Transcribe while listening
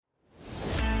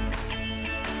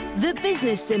The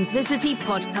Business Simplicity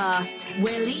Podcast,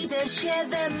 where leaders share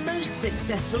their most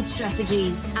successful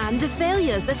strategies and the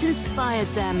failures that inspired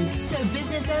them, so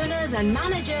business owners and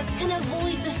managers can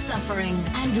avoid the suffering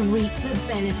and reap the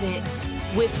benefits.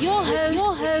 With your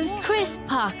host, Chris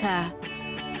Parker.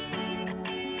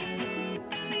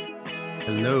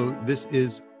 Hello, this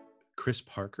is Chris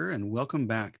Parker, and welcome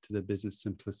back to the Business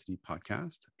Simplicity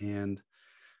Podcast. And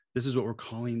this is what we're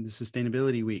calling the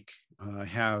Sustainability Week. I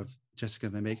have Jessica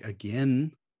Beek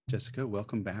again. Jessica,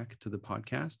 welcome back to the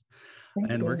podcast.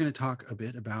 Thank you. We're going to talk a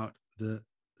bit about the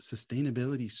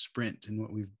sustainability sprint and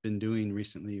what we've been doing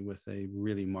recently with a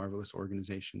really marvelous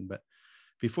organization. But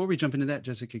before we jump into that,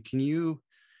 Jessica, can you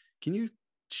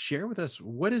share with us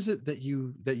what is it that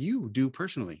you do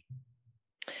personally?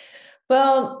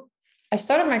 Well, I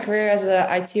started my career as an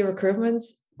IT recruitment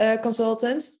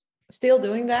consultant, still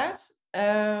doing that.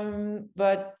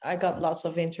 But I got lots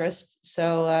of interest.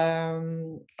 So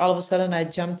all of a sudden I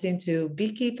jumped into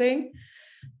beekeeping.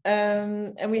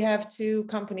 And we have two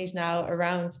companies now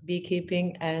around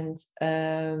beekeeping and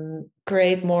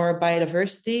create more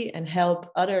biodiversity and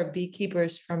help other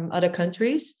beekeepers from other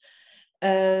countries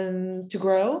to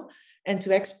grow and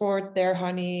to export their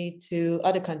honey to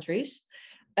other countries.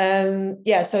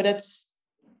 So that's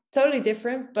totally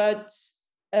different, but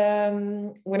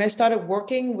when I started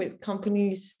working with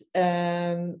companies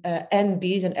and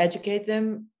bees and educate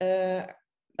them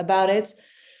about it,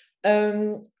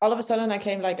 all of a sudden I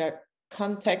came like a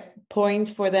contact point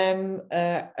for them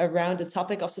around the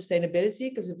topic of sustainability,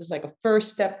 because it was like a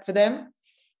first step for them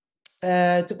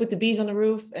to put the bees on the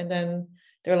roof, and then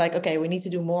they're like, okay, we need to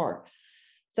do more.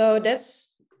 So that's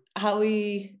how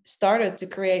we started to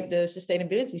create the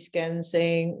sustainability scan,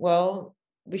 saying, well,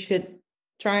 we should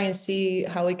try and see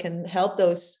how we can help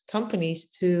those companies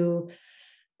to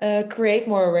create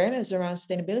more awareness around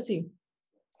sustainability.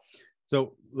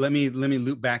 So let me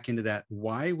loop back into that.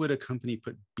 Why would a company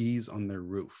put bees on their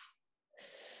roof?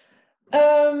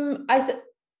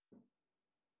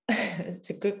 It's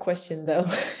a good question, though.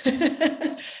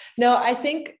 No, I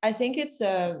think it's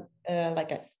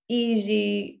like an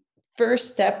easy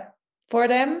first step for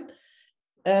them,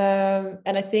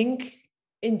 and I think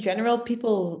in general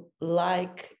people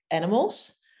like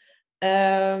animals.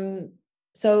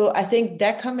 So I think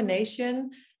that combination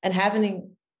and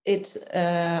having it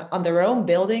on their own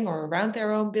building or around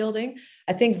their own building,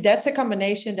 I think that's a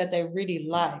combination that they really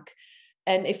like.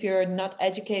 And if you're not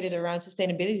educated around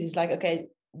sustainability, it's like, okay,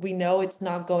 we know it's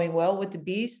not going well with the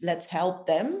bees, let's help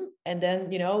them, and then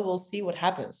we'll see what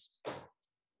happens.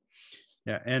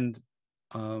 Yeah, and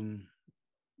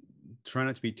try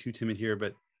not to be too timid here,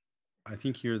 but I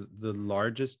think you're the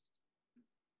largest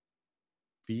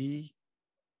bee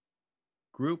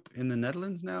group in the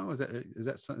Netherlands now. Is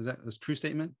that a true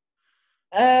statement?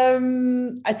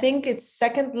 I think it's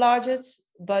second largest,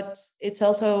 but it's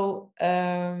also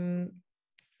the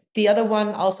other one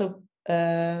also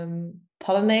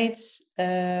pollinates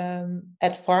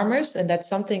at farmers, and that's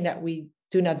something that we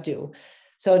do not do.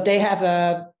 So they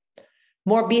have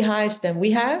more beehives than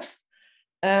we have,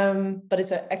 but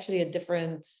it's actually a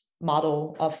different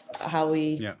model of how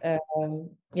we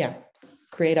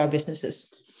create our businesses.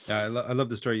 Yeah, I love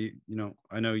the story.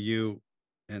 I know you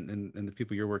and the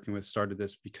people you're working with started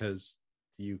this because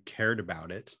you cared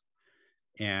about it,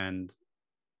 and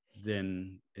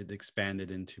then it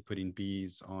expanded into putting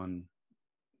bees on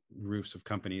roofs of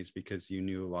companies because you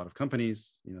knew a lot of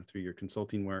companies, through your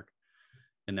consulting work,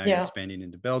 and now you're expanding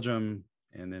into Belgium,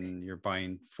 and then you're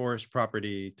buying forest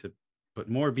property to put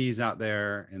more bees out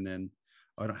there, and then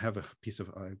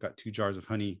I've got 2 jars of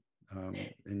honey,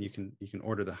 and you can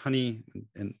order the honey,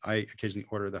 and I occasionally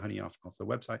order the honey off the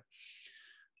website.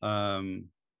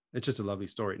 It's just a lovely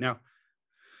story. Now,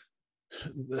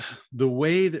 the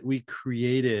way that we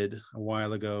created a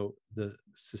while ago the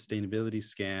sustainability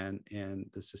scan and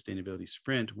the sustainability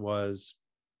sprint was,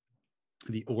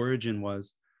 the origin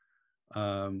was,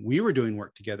 we were doing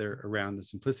work together around the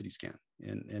simplicity scan,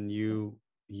 and you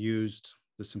used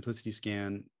the simplicity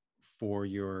scan for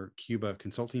your Cuba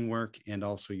consulting work and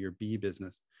also your bee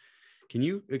business. Can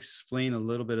you explain a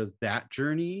little bit of that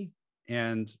journey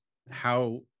and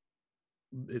how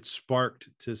it sparked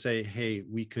to say, hey,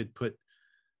 we could put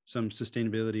some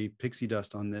sustainability pixie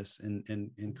dust on this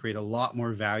and create a lot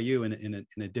more value in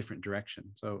a different direction?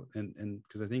 So, and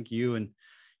because I think you and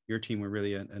your team were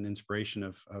really an inspiration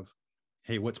of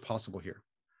hey, what's possible here?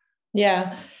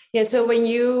 Yeah. So when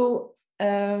you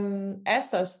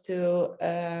asked us to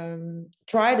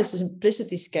try the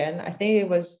simplicity scan, I think it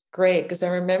was great, because I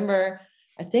remember,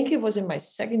 I think it was in my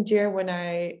second year when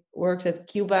I worked at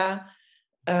Cuba.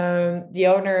 the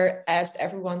owner asked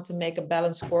everyone to make a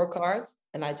balanced scorecard,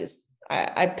 and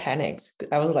I panicked.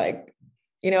 I was like,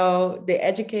 they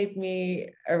educate me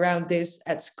around this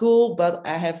at school, but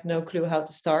I have no clue how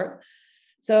to start.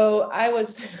 So I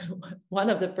was one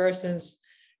of the persons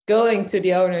going to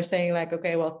the owner saying like,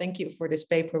 okay, well, thank you for this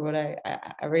paper, but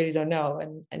I really don't know.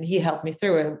 And he helped me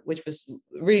through it, which was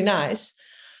really nice.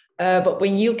 But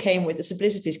when you came with the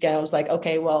simplicity scan, I was like,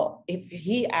 okay, well, if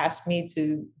he asked me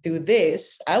to do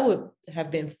this, I would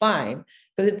have been fine,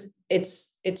 because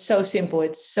it's so simple.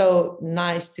 It's so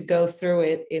nice to go through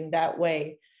it in that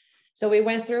way. So we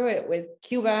went through it with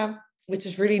Cuba, which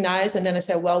is really nice. And then I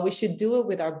said, well, we should do it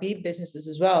with our beet businesses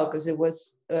as well, because it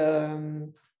was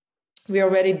we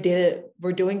already did it.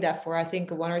 We're doing that for I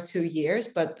think 1 or 2 years.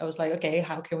 But I was like, okay,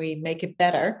 how can we make it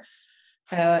better?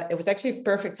 It was actually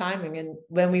perfect timing. And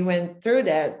when we went through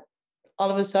that,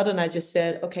 all of a sudden I just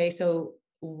said, okay, so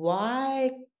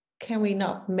why can we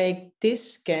not make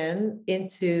this scan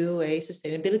into a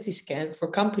sustainability scan for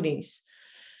companies?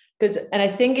 And I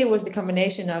think it was the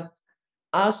combination of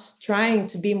us trying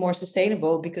to be more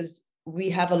sustainable, because we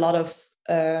have a lot of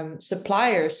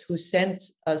suppliers who send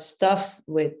us stuff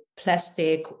with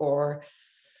plastic, or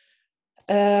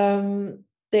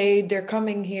they're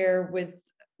coming here with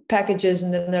packages,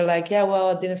 and then they're like, yeah,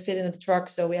 well, it didn't fit in the truck,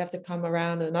 so we have to come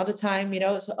around another time.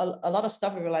 So a lot of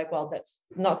stuff we were like, well, that's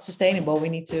not sustainable, we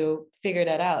need to figure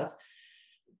that out.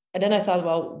 And then I thought,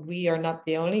 well, we are not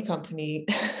the only company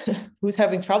who's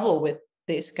having trouble with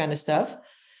this kind of stuff.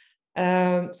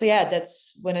 So yeah,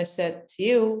 that's when I said to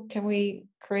you, can we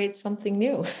create something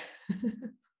new?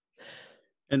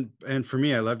 And for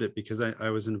me, I loved it because I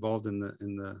was involved in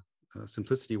the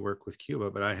simplicity work with Cuba,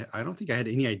 but I don't think I had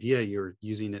any idea you were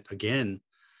using it again,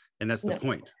 and that's the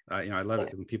point. I love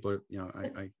it when people are,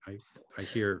 I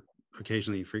hear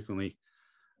occasionally, frequently,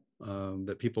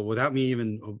 that people, without me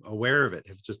even aware of it,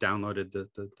 have just downloaded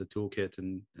the toolkit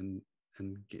and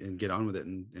get on with it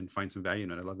and find some value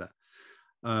in it. I love that.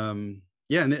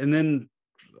 And then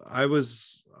I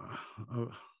was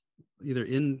either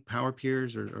in Power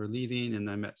Peers or leaving, and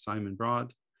I met Simon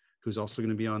Broad, who's also going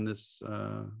to be on this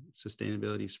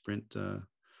sustainability sprint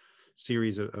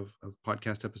series of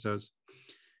podcast episodes,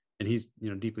 and he's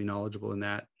deeply knowledgeable in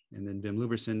that. And then Wim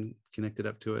Luberson connected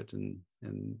up to it, and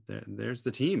there's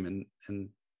the team and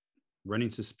running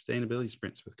sustainability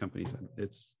sprints with companies.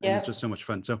 It's just so much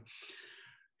fun. So,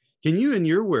 can you, in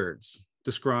your words,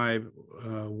 describe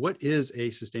what is a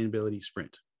sustainability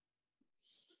sprint?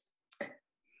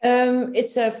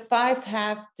 It's a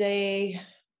 5-half-day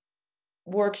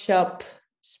workshop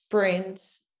sprint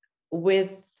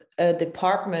with a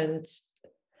department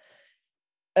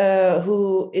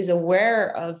who is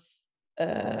aware of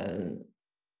that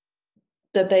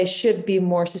they should be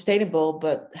more sustainable,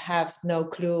 but have no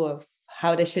clue of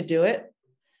how they should do it.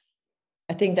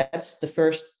 I think that's the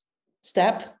first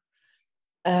step.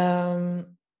 And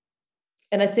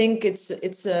I think it's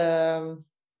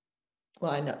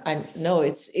I know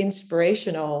it's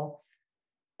inspirational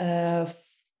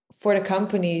for the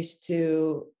companies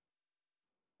to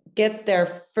get their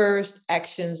first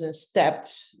actions and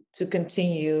steps to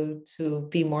continue to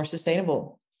be more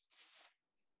sustainable.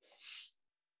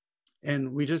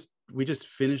 And we just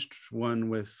finished one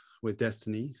with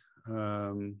Destiny.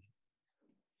 I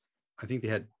think they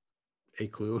had a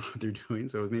clue what they're doing,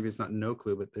 so maybe it's not no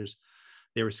clue, but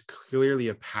there was clearly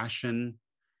a passion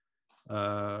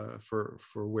for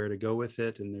where to go with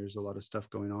it, and there's a lot of stuff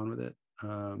going on with it.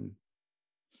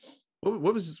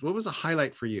 What was a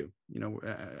highlight for you?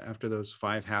 After those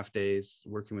 5 half days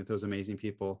working with those amazing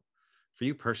people, for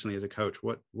you personally as a coach,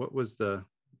 what was the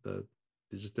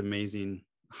just amazing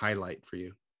highlight for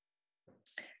you?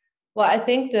 Well, I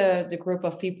think the group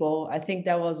of people, I think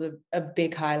that was a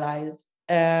big highlight.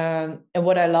 And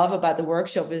what I love about the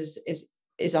workshop is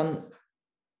on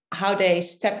how they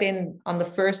step in on the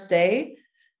first day,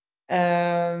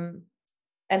 and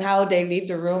how they leave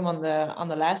the room on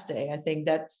the last day. I think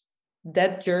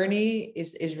that journey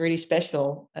is really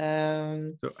special.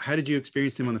 So how did you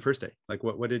experience them on the first day? Like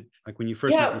what did, like when you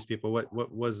first met these people,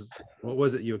 what was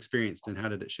it you experienced, and how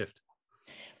did it shift?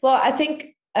 Well, I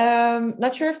think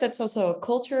not sure if that's also a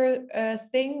culture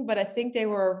thing, but I think they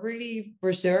were really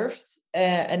reserved,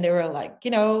 and they were like,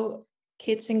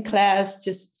 kids in class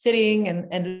just sitting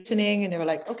and listening, and they were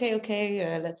like,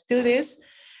 okay, let's do this.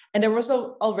 And there was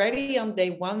already on day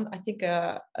one, I think,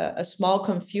 a small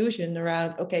confusion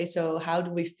around, okay, so how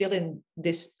do we fill in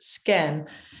this scan?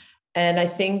 And I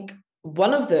think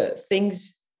one of the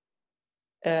things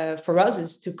for us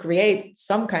is to create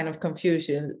some kind of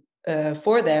confusion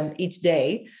for them each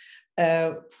day.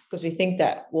 because we think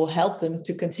that will help them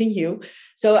to continue.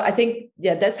 So I think,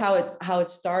 that's how it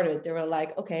started. They were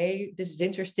like, okay, this is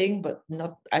interesting, but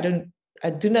I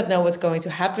do not know what's going to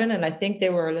happen. And I think they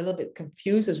were a little bit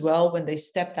confused as well when they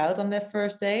stepped out on that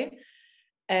first day.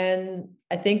 And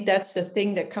I think that's the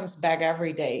thing that comes back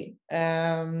every day.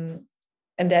 And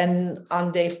then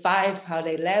on day 5, how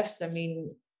they left, I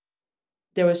mean,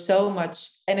 there was so much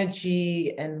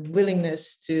energy and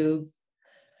willingness to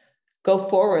go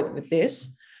forward with this.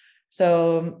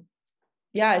 So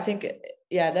I think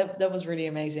that was really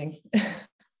amazing.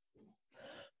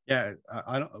 Yeah,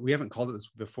 we haven't called it this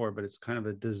before, but it's kind of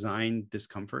a design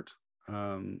discomfort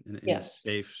in a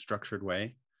safe, structured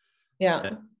way.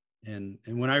 Yeah. And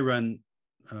when I run,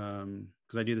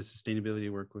 because I do the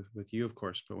sustainability work with you, of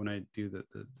course, but when I do the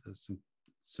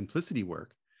simplicity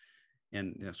work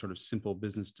and sort of simple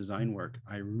business design work,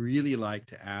 I really like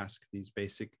to ask these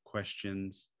basic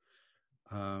questions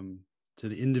to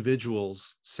the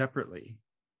individuals separately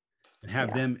and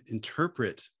have them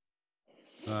interpret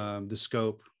the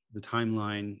scope, the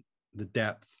timeline, the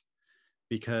depth.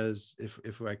 Because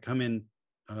if I come in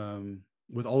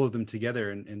with all of them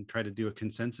together and try to do a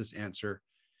consensus answer,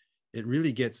 it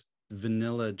really gets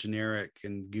vanilla, generic,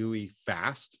 and gooey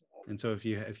fast. And so if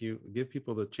you give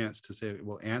people the chance to say,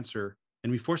 well, answer,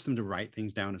 and we force them to write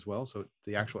things down as well. So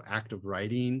the actual act of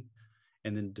writing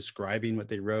and then describing what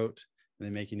they wrote and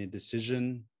then making a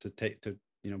decision to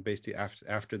basically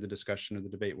after the discussion or the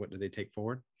debate, what do they take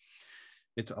forward?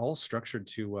 It's all structured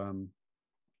to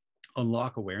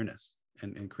unlock awareness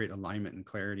and create alignment and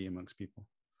clarity amongst people.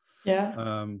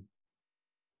 Yeah.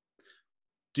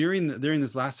 During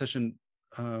this last session,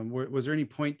 was there any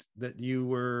point that you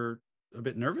were a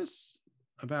bit nervous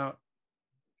about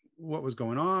what was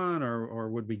going on, or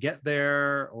would we get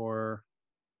there, or?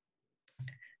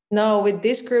 No, with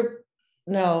this group,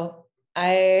 no.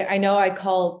 I know I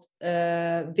called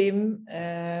Wim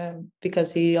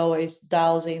because he always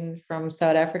dials in from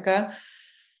South Africa,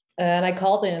 and I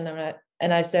called in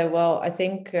and I said, well, I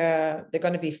think they're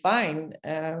going to be fine,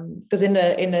 because in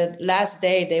the last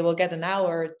day they will get an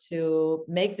hour to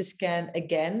make the scan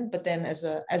again, but then as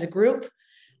a group,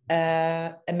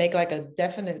 and make like a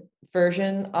definite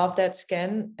version of that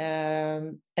scan,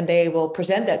 and they will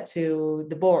present that to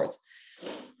the board.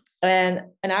 And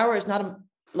an hour is not a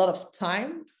lot of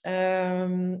time,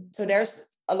 so there's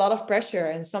a lot of pressure,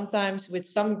 and sometimes with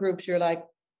some groups you're like,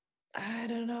 I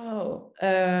don't know,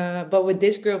 but with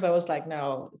this group I was like,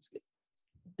 no,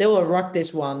 they will rock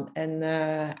this one, and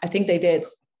I think they did.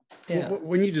 Yeah. Well,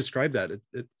 when you describe that,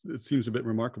 it seems a bit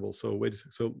remarkable. So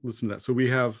listen to that. So we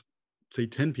have, say,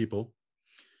 10 people.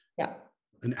 Yeah.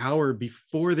 An hour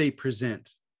before they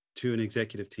present to an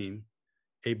executive team,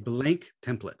 a blank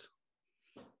template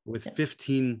with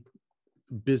 15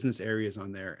 business areas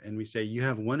on there. And we say, you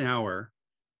have 1 hour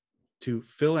to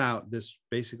fill out this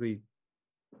basically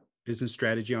business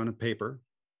strategy on a paper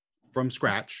from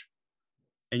scratch.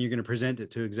 And you're going to present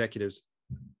it to executives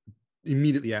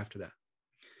immediately after that.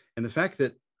 And the fact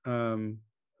that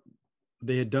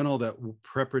they had done all that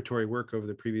preparatory work over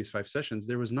the previous 5 sessions,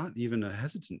 there was not even a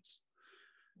hesitance.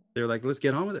 They're like, let's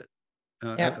get on with it.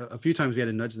 A few times we had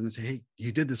to nudge them and say, hey,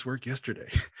 you did this work yesterday.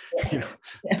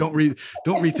 Don't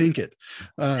rethink it.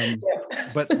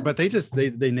 But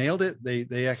they nailed it.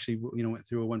 They actually went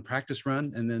through a 1 practice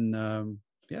run, and then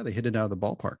they hit it out of the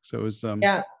ballpark. So it was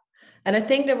and I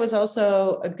think there was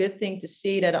also a good thing to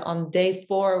see that on day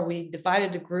 4 we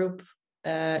divided the group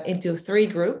into 3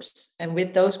 groups, and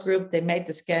with those groups they made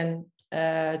the scan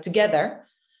together,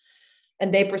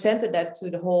 and they presented that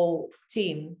to the whole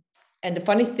team. And the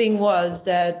funny thing was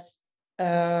that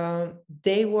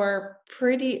they were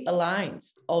pretty aligned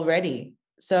already.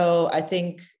 So I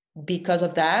think because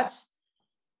of that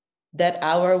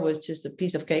hour was just a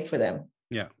piece of cake for them.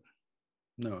 Yeah.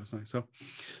 No, it's nice.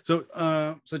 So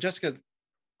Jessica,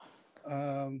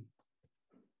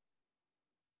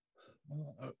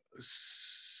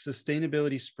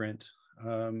 sustainability sprint,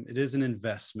 it is an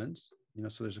investment,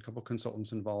 so there's a couple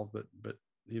consultants involved, but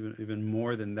even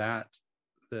more than that,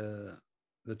 the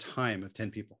time of 10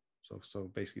 people.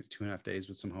 So basically it's 2.5 days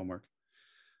with some homework.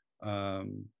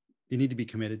 You need to be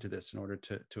committed to this in order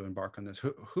to embark on this.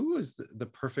 Who is the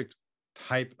perfect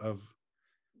type of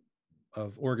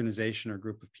organization or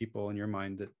group of people in your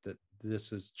mind that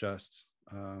this is just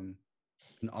an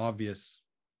obvious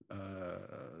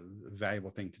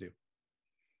valuable thing to do?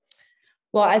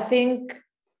 Well, I think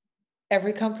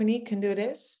every company can do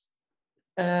this.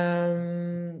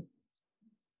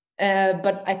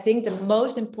 But I think the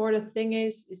most important thing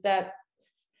is that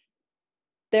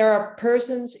there are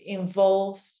persons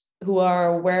involved who are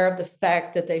aware of the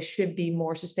fact that they should be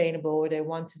more sustainable, or they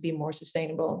want to be more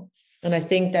sustainable. And I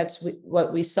think that's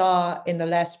what we saw in the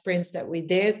last sprints that we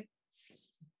did.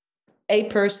 A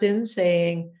person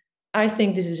saying, I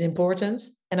think this is important,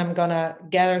 and I'm going to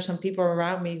gather some people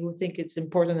around me who think it's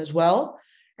important as well.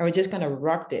 And we're just going to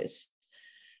rock this.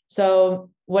 So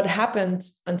what happened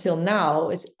until now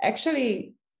is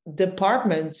actually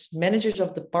departments, managers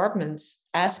of departments,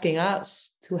 asking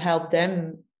us to help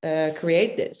them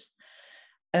create this.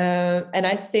 And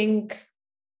I think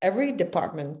every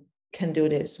department can do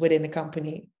this within a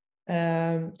company.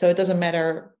 So it doesn't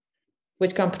matter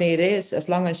which company it is, as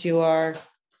long as you are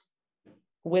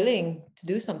willing to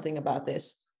do something about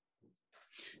this.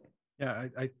 Yeah,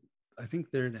 I think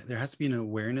there has to be an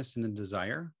awareness and a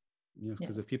desire,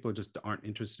 because if people just aren't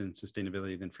interested in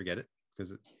sustainability, then forget it,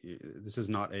 because this is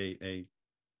not a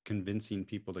convincing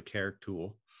people to care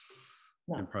tool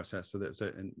and process. So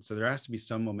there has to be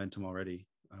some momentum already.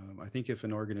 I think if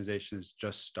an organization is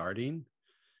just starting,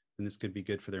 then this could be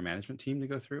good for their management team to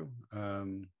go through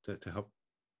to help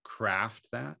craft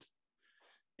that.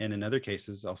 And in other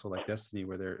cases, also like Destiny,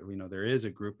 where there is a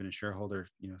group and a shareholder,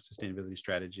 sustainability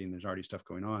strategy, and there's already stuff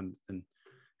going on, then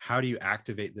how do you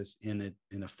activate this in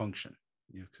a function?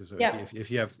 Because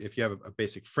if you have a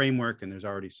basic framework and there's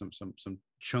already some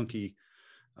chunky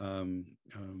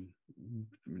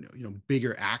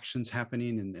bigger actions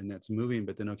happening and that's moving,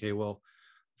 but then okay, well,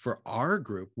 for our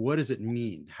group, what does it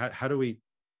mean? How do we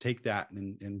take that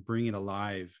and bring it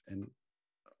alive and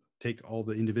take all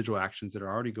the individual actions that are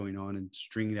already going on and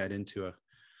string that into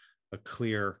a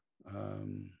clear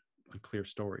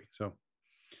story? So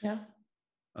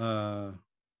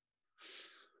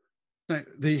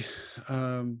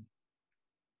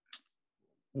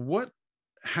what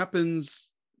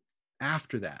happens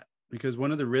after that? Because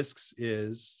one of the risks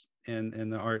is, and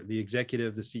the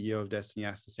executive, the CEO of Destiny,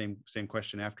 asked the same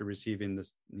question after receiving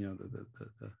this,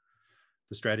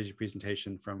 the strategy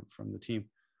presentation from the team.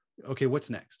 Okay, what's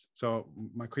next? So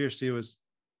my curiosity to you is,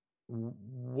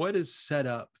 what is set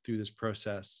up through this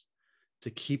process to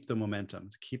keep the momentum,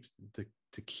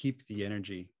 to keep the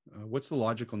energy? What's the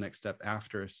logical next step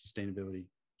after a sustainability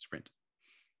sprint?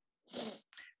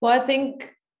 Well, I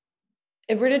think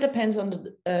it really depends on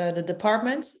the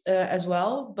department as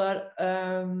well, but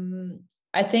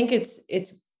I think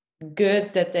it's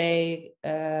good that they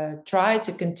try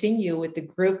to continue with the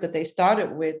group that they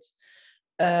started with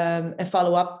and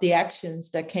follow up the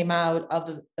actions that came out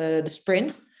of the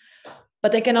sprint.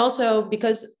 But they can also,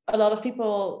 because a lot of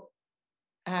people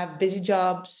have busy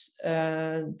jobs,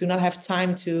 do not have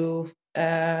time to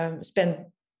spend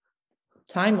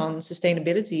time on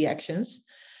sustainability actions.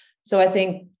 So I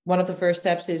think one of the first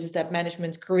steps is that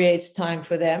management creates time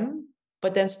for them,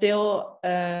 but then still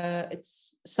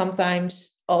it's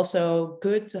sometimes also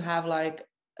good to have like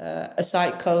a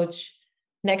side coach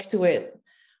next to it.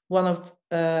 One of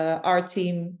our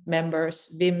team members,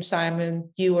 Wim, Simon,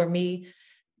 you or me,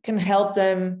 can help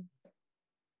them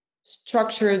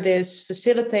structure this,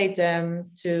 facilitate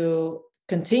them to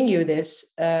continue this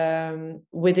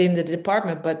within the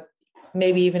department, but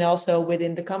maybe even also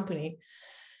within the company.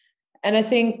 And I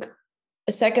think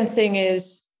a second thing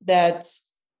is that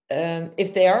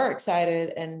if they are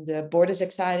excited and the board is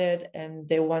excited and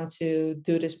they want to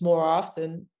do this more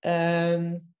often,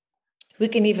 we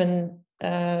can even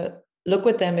look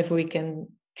with them if we can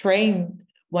train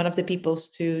one of the peoples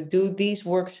to do these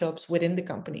workshops within the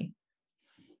company.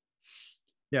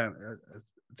 Yeah,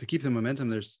 to keep the momentum,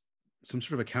 there's some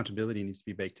sort of accountability needs to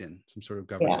be baked in, some sort of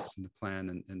governance in the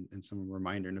plan and some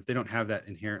reminder. And if they don't have that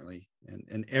inherently,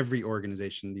 and every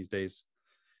organization these days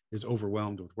is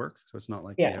overwhelmed with work. So it's not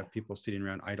like you have people sitting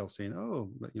around idle saying,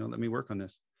 oh, let me work on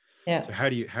this. Yeah. So how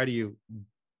do you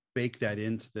bake that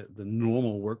into the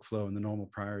normal workflow and the normal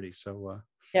priority? So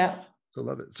so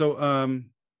love it. So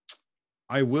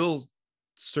I will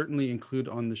certainly include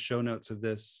on the show notes of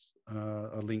this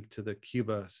a link to the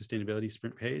Cuba sustainability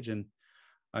sprint page, and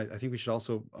I think we should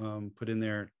also put in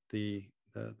there the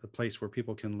place where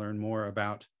people can learn more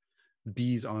about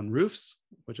bees on roofs,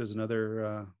 which is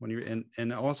another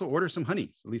and also order some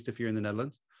honey, at least if you're in the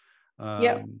Netherlands.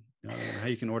 How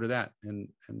you can order that, and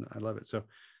I love it. So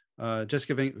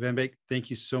Jessica Van Beek, thank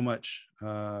you so much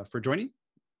for joining.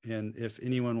 And if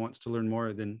anyone wants to learn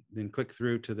more, then click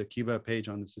through to the Cuba page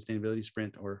on the sustainability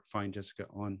sprint or find Jessica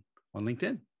on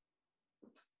LinkedIn.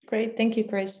 Great. Thank you,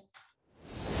 Chris.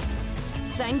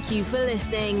 Thank you for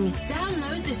listening.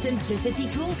 Download the Simplicity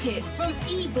Toolkit from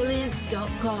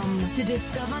eBrilliance.com to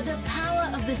discover the power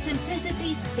of the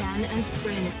Simplicity Scan and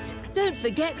Sprint. Don't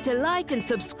forget to like and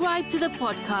subscribe to the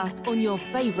podcast on your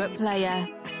favorite player.